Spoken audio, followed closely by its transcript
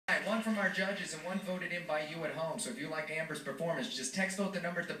one from our judges and one voted in by you at home. So if you like Amber's performance, just text out the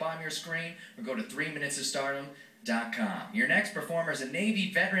number at the bottom of your screen or go to 3minutestostardom.com. Your next performer is a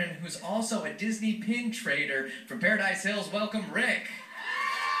Navy veteran who's also a Disney pin trader from Paradise Hills. Welcome, Rick.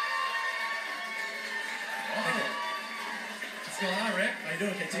 What's going on, Rick? How you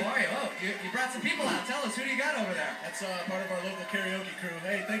doing, KT? How are you? Oh, you brought some people out. Tell us, who do you got over there? That's part of our local karaoke crew.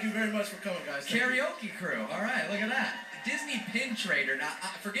 Hey, thank you very much for coming, guys. Karaoke crew. All right, look at that. Disney pin trader. Now,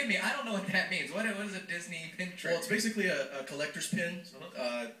 forgive me, I don't know what that means. What is a Disney pin trader? Well, it's basically a collector's pin.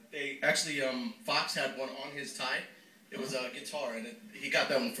 They actually, Fox had one on his tie. It was a guitar, and he got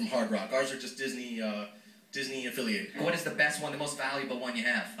that one from Hard Rock. Ours are just Disney affiliated. What is the best one, the most valuable one you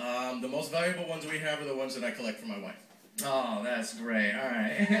have? The most valuable ones we have are the ones that I collect for my wife. Oh, that's great. All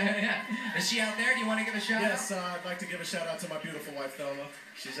right. Yeah. Is she out there? Do you want to give a shout out? Yes, I'd like to give a shout out to my beautiful wife, Thelma.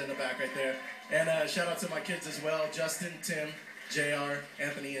 She's in the back right there. And shout out to my kids as well, Justin, Tim, JR,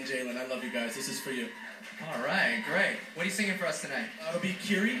 Anthony, and Jalen. I love you guys. This is for you. All right, great. What are you singing for us tonight? It'll be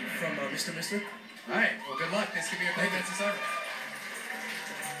Kyrie from Mr. Mister. All right, well, good luck. This could be your 3 minutes to start.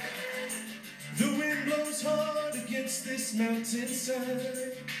 The wind blows hard against this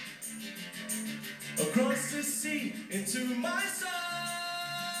mountainside, across the sea into my soul.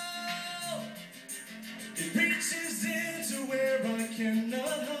 It reaches into where I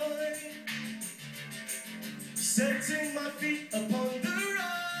cannot hide, setting my feet upon the road.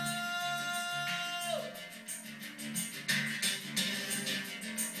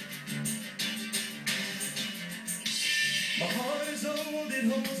 My heart is old, it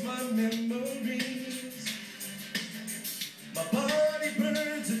holds my memories. My body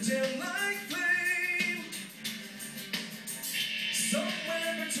burns a gem like flame.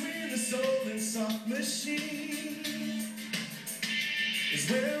 Somewhere between the soul and soft machine is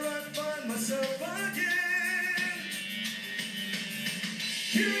where I find myself again.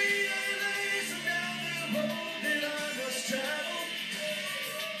 Kyrie, lays down the road that I must travel.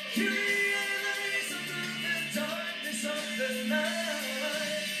 Kyrie, lays through the darkness of the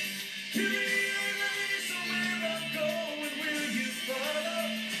night. Kyrie, lays where I'm going, will you follow?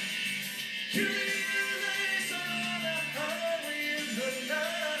 Kyrie, lays on the highway in the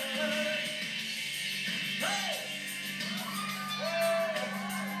night. Oh!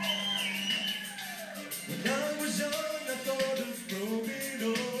 When I was young, I thought of growing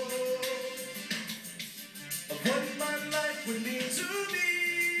old, of what my life would mean to me.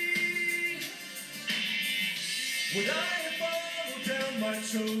 Would I have followed down my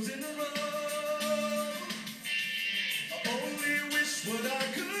chosen road? I only wish what I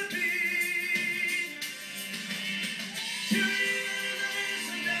could be. Kyrie, lays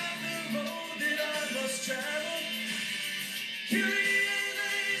down the road that I must travel. Kyrie,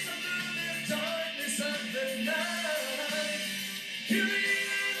 lays through the darkness of the night. Kyrie,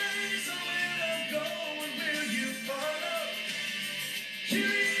 lays where I'm going, will you follow?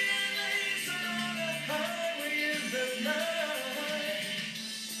 Kyrie, lays on the highway in the night.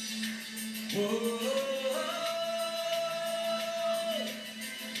 Whoa.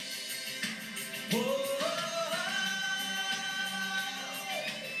 Whoa.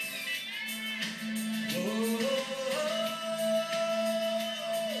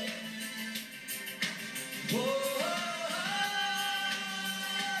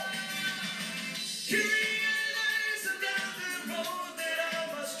 Kyrie, lays down the road that I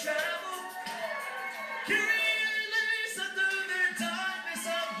must travel. Kyrie, lays through the darkness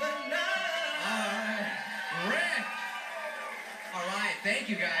of the night. All right, Rick. All right, thank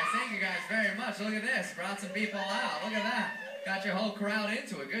you guys very much. Look at this, brought some people out. Look at that. Got your whole crowd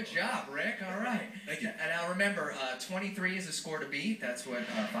into it. Good job, Rick. All right. Thank you. And now remember, 23 is the score to beat. That's what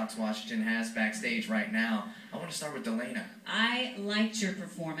Fox Washington has backstage right now. I want to start with Delana. I liked your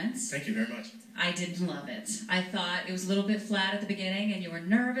performance. Thank you very much. I didn't love it. I thought it was a little bit flat at the beginning, and you were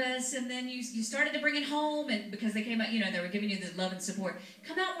nervous, and then you started to bring it home, and because they came out, they were giving you the love and support.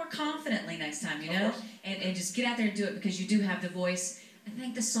 Come out more confidently next time, and just get out there and do it, because you do have the voice. I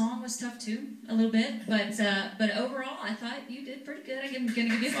think the song was tough too, a little bit, but overall, I thought you did pretty good. I'm gonna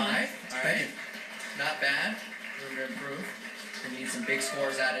give you a 5. All right, not bad. Room to improve. We need some big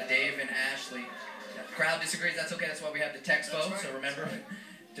scores out of Dave and Ashley. Crowd disagrees. That's okay. That's why we have the text vote. So remember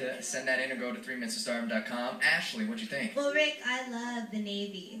to send that in or go to 3minutestostardom.com. Ashley, what'd you think? Well, Rick, I love the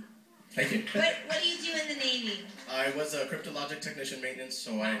Navy. Thank you. What do you do in the Navy? I was a cryptologic technician maintenance,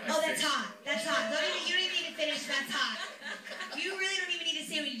 so I Oh, that's hot. That's hot. You don't even need to finish. That's hot. You really don't even need to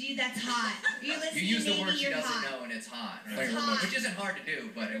say what you do. That's hot. You're listening You use to the Navy, word she you're doesn't hot. know, and it's hot. It's hot. Which isn't hard to do,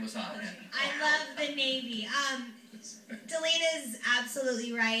 but it was hot. I love the Navy. Delena's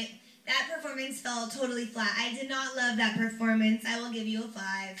absolutely right. That performance fell totally flat. I did not love that performance. I will give you a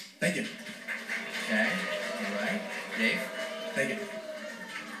 5. Thank you. Okay. All right. Dave. Thank you.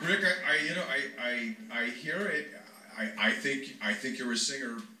 Rick, I hear it. I think you're a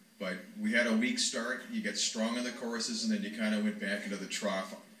singer, but we had a weak start. You get strong in the choruses, and then you kind of went back into the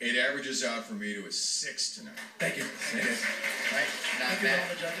trough. It averages out for me to a 6 tonight. Thank you. Thank you. Right? Not bad.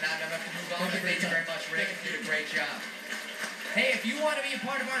 Not enough to move on. Thank you very much, Rick. You did a great job. Hey, if you want to be a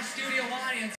part of our studio audience,